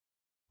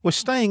We're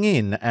staying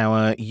in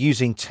our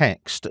using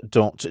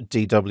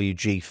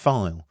text.dwg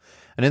file,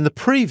 and in the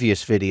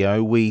previous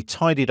video we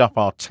tidied up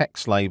our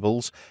text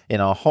labels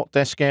in our hot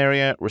desk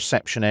area,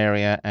 reception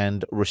area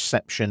and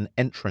reception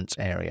entrance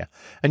area,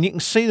 and you can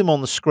see them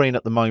on the screen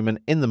at the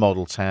moment in the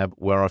model tab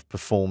where I've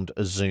performed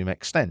a zoom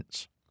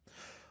extents.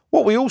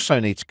 What we also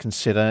need to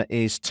consider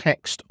is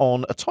text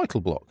on a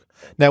title block.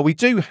 Now we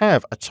do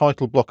have a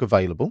title block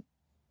available.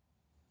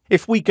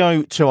 If we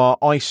go to our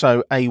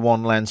ISO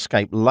A1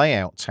 Landscape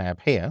Layout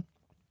tab here,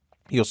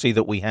 you'll see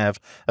that we have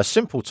a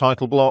simple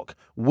title block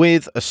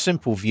with a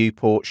simple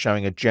viewport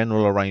showing a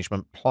general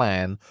arrangement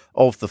plan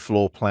of the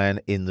floor plan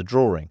in the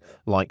drawing,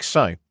 like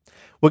so.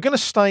 We're going to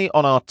stay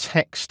on our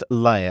text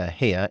layer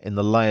here in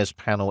the Layers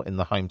panel in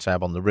the Home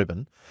tab on the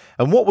ribbon.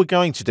 And what we're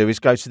going to do is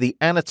go to the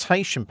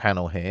Annotation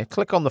panel here,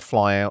 click on the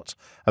flyout,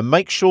 and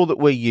make sure that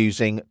we're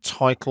using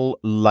Title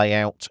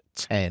Layout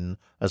 10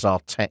 as our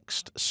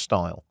text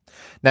style.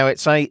 Now,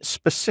 it's a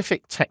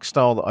specific text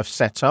style that I've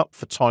set up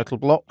for title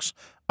blocks,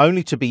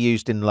 only to be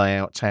used in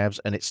layout tabs,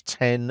 and it's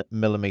 10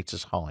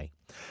 millimeters high.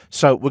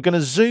 So we're going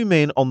to zoom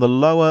in on the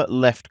lower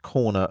left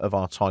corner of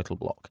our title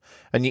block,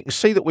 and you can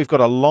see that we've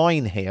got a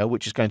line here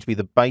which is going to be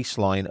the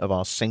baseline of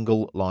our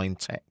single line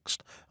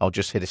text. I'll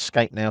just hit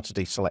escape now to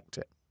deselect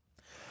it.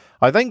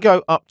 I then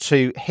go up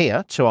to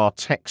here to our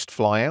text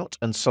flyout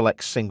and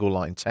select single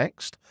line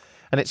text,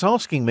 and it's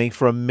asking me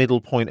for a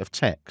middle point of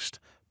text.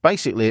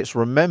 Basically, it's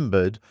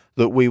remembered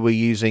that we were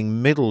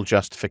using middle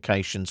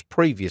justifications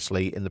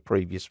previously in the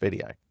previous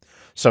video.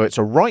 So it's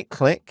a right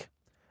click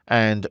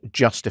and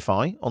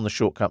justify on the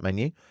shortcut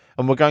menu,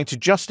 and we're going to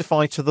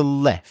justify to the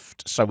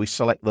left. So we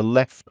select the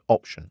left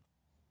option.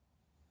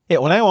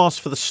 It will now ask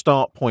for the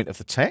start point of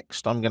the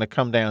text. I'm going to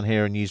come down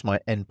here and use my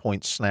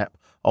endpoint snap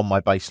on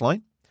my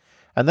baseline.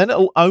 And then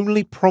it'll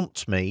only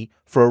prompt me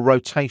for a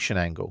rotation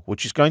angle,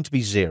 which is going to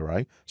be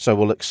 0, so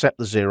we'll accept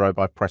the 0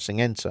 by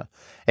pressing enter.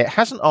 It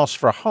hasn't asked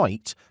for a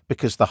height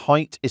because the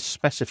height is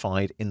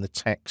specified in the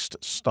text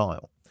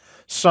style.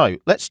 So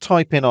let's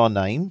type in our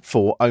name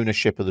for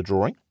ownership of the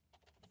drawing,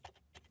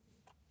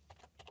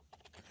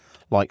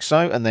 like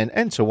so, and then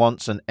enter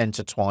once and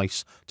enter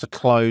twice to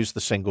close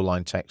the single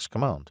line text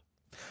command.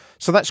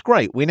 So that's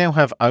great. We now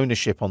have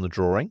ownership on the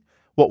drawing.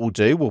 What we'll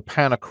do, we'll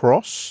pan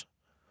across,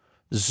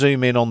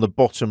 zoom in on the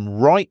bottom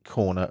right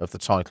corner of the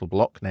title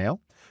block now.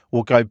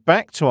 We'll go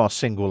back to our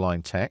single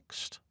line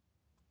text.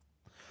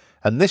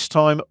 And this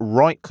time,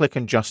 right click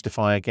and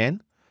justify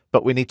again,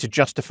 but we need to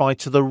justify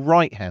to the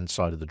right hand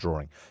side of the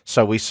drawing.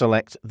 So we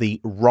select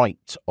the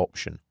right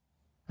option.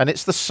 And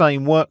it's the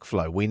same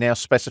workflow. We now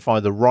specify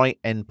the right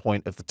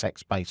endpoint of the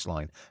text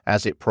baseline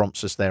as it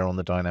prompts us there on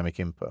the dynamic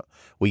input.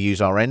 We use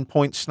our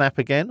endpoint snap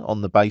again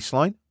on the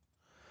baseline.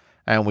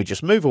 And we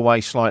just move away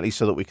slightly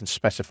so that we can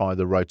specify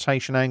the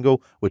rotation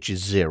angle, which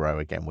is 0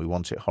 again. We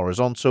want it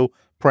horizontal.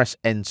 Press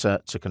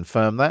enter to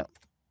confirm that.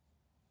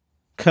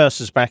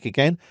 Cursor's back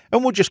again,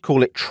 and we'll just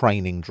call it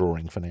training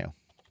drawing for now.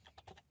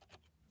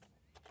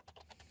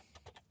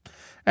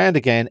 And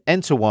again,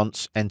 enter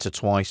once, enter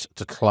twice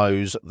to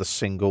close the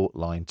single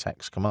line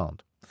text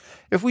command.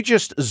 If we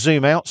just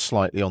zoom out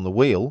slightly on the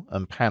wheel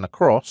and pan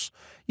across,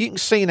 you can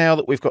see now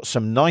that we've got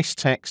some nice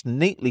text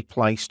neatly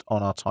placed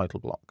on our title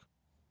block.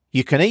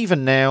 You can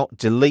even now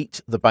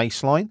delete the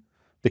baseline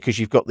because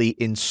you've got the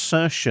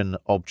insertion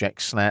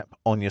object snap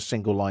on your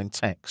single line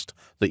text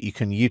that you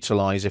can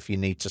utilize if you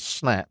need to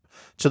snap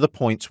to the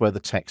points where the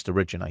text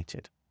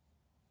originated.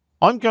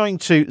 I'm going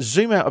to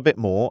zoom out a bit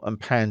more and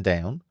pan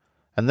down,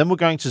 and then we're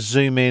going to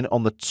zoom in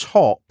on the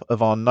top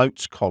of our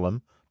notes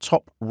column,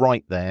 top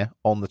right there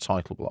on the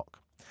title block.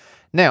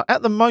 Now,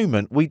 at the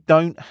moment, we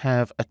don't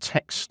have a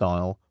text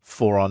style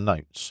for our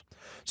notes.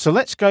 So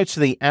let's go to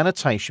the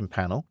annotation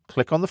panel,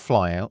 click on the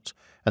flyout,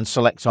 and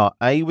select our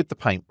A with the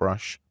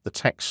paintbrush, the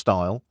text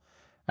style,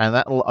 and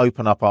that will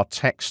open up our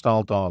text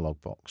style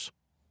dialog box.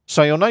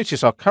 So you'll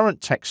notice our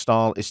current text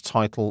style is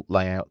title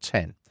layout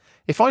 10.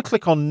 If I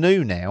click on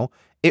new now,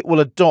 it will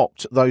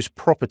adopt those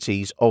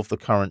properties of the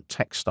current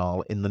text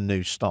style in the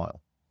new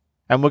style.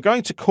 And we're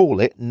going to call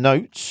it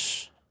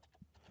notes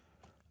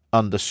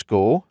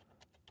underscore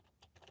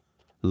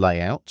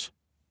layout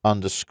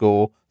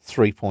underscore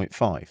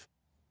 3.5.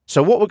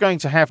 So what we're going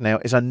to have now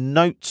is a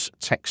notes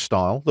text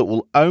style that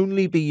will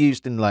only be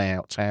used in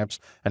layout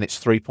tabs, and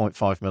it's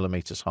 3.5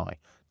 millimeters high.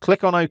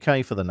 Click on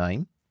OK for the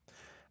name,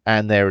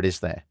 and there it is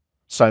there.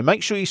 So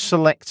make sure you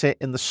select it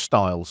in the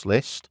styles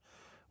list.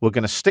 We're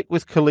going to stick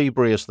with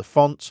Calibri as the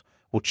font.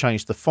 We'll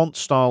change the font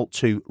style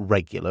to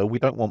regular. We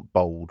don't want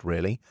bold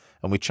really.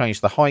 And we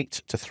change the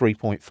height to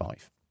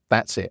 3.5.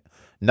 That's it.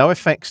 No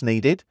effects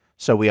needed.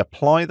 So we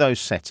apply those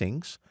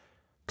settings.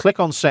 Click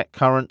on Set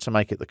Current to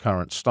make it the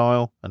current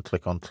style, and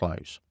click on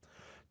Close.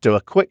 Do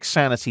a quick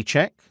sanity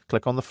check.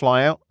 Click on the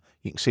flyout.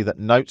 You can see that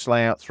Notes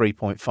Layout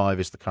 3.5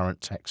 is the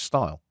current text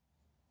style.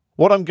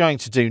 What I'm going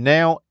to do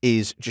now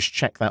is just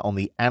check that on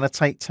the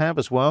Annotate tab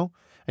as well,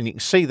 and you can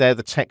see there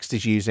the text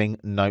is using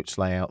Notes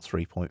Layout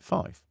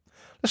 3.5.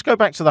 Let's go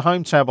back to the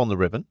Home tab on the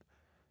ribbon.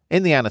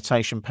 In the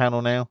Annotation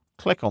panel now,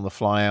 click on the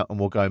flyout, and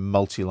we'll go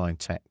Multi-Line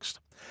Text.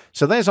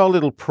 So there's our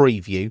little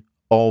preview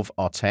of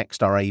our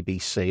text, our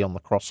ABC on the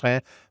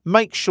crosshair.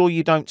 Make sure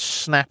you don't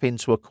snap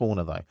into a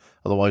corner though,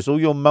 otherwise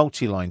all your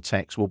multi-line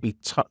text will be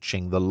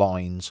touching the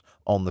lines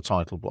on the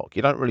title block.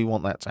 You don't really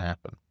want that to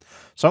happen.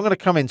 So I'm going to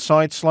come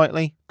inside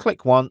slightly,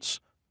 click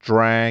once,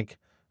 drag,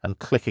 and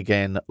click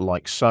again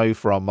like so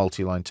for our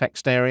multi-line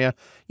text area.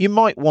 You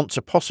might want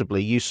to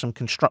possibly use some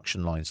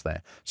construction lines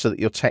there so that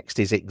your text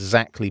is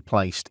exactly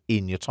placed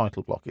in your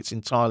title block. It's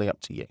entirely up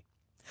to you.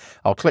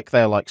 I'll click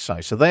there like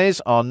so. So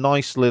there's our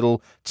nice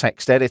little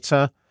text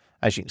editor.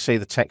 As you can see,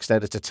 the text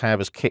editor tab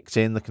has kicked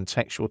in, the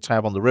contextual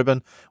tab on the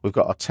ribbon. We've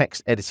got our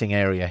text editing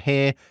area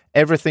here.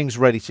 Everything's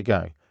ready to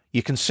go.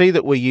 You can see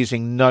that we're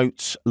using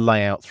Notes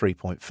Layout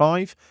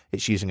 3.5.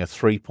 It's using a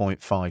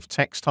 3.5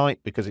 text height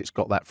because it's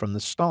got that from the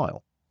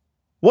style.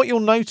 What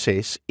you'll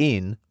notice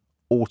in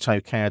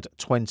AutoCAD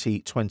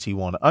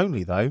 2021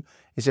 only, though,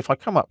 is if I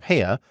come up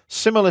here,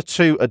 similar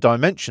to a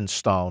dimension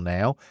style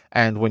now,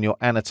 and when you're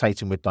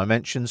annotating with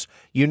dimensions,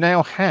 you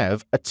now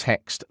have a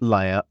text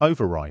layer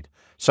override.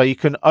 So you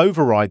can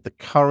override the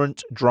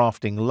current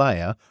drafting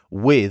layer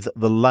with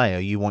the layer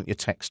you want your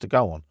text to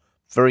go on.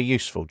 Very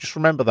useful. Just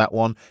remember that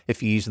one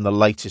if you're using the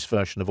latest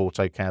version of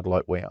AutoCAD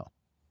like we are.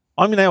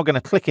 I'm now going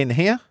to click in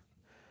here,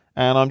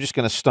 and I'm just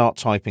going to start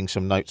typing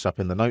some notes up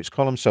in the notes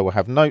column. So we'll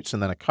have notes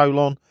and then a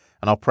colon,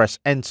 and I'll press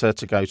enter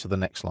to go to the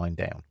next line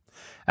down.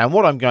 And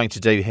what I'm going to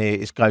do here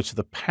is go to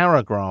the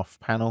paragraph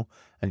panel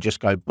and just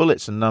go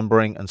bullets and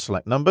numbering and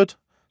select numbered.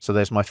 So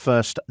there's my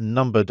first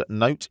numbered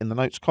note in the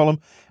notes column,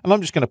 and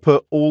I'm just going to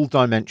put all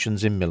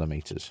dimensions in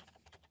millimeters.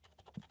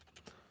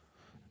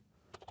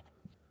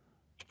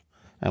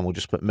 And we'll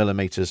just put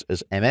millimeters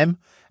as mm.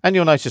 And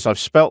you'll notice I've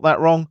spelt that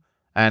wrong,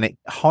 and it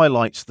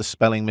highlights the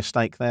spelling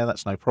mistake there.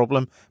 That's no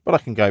problem. But I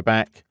can go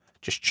back,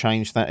 just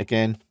change that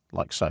again,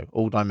 like so.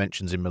 All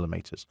dimensions in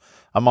millimeters.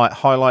 I might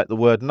highlight the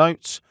word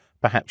notes,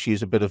 perhaps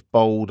use a bit of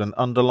bold and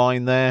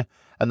underline there,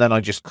 and then I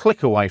just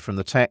click away from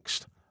the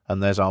text,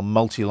 and there's our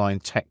multi-line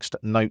text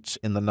notes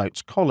in the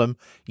notes column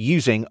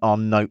using our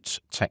notes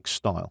text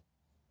style.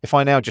 If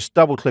I now just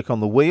double click on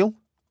the wheel,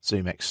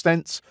 zoom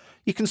extents,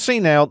 you can see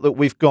now that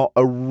we've got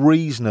a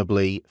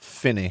reasonably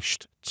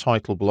finished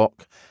title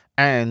block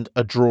and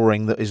a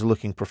drawing that is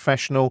looking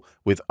professional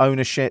with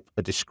ownership,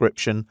 a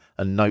description,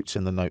 and notes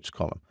in the notes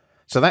column.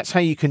 So that's how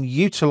you can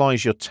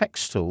utilize your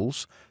text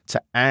tools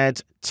to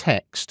add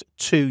text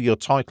to your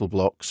title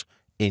blocks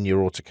in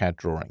your AutoCAD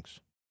drawings.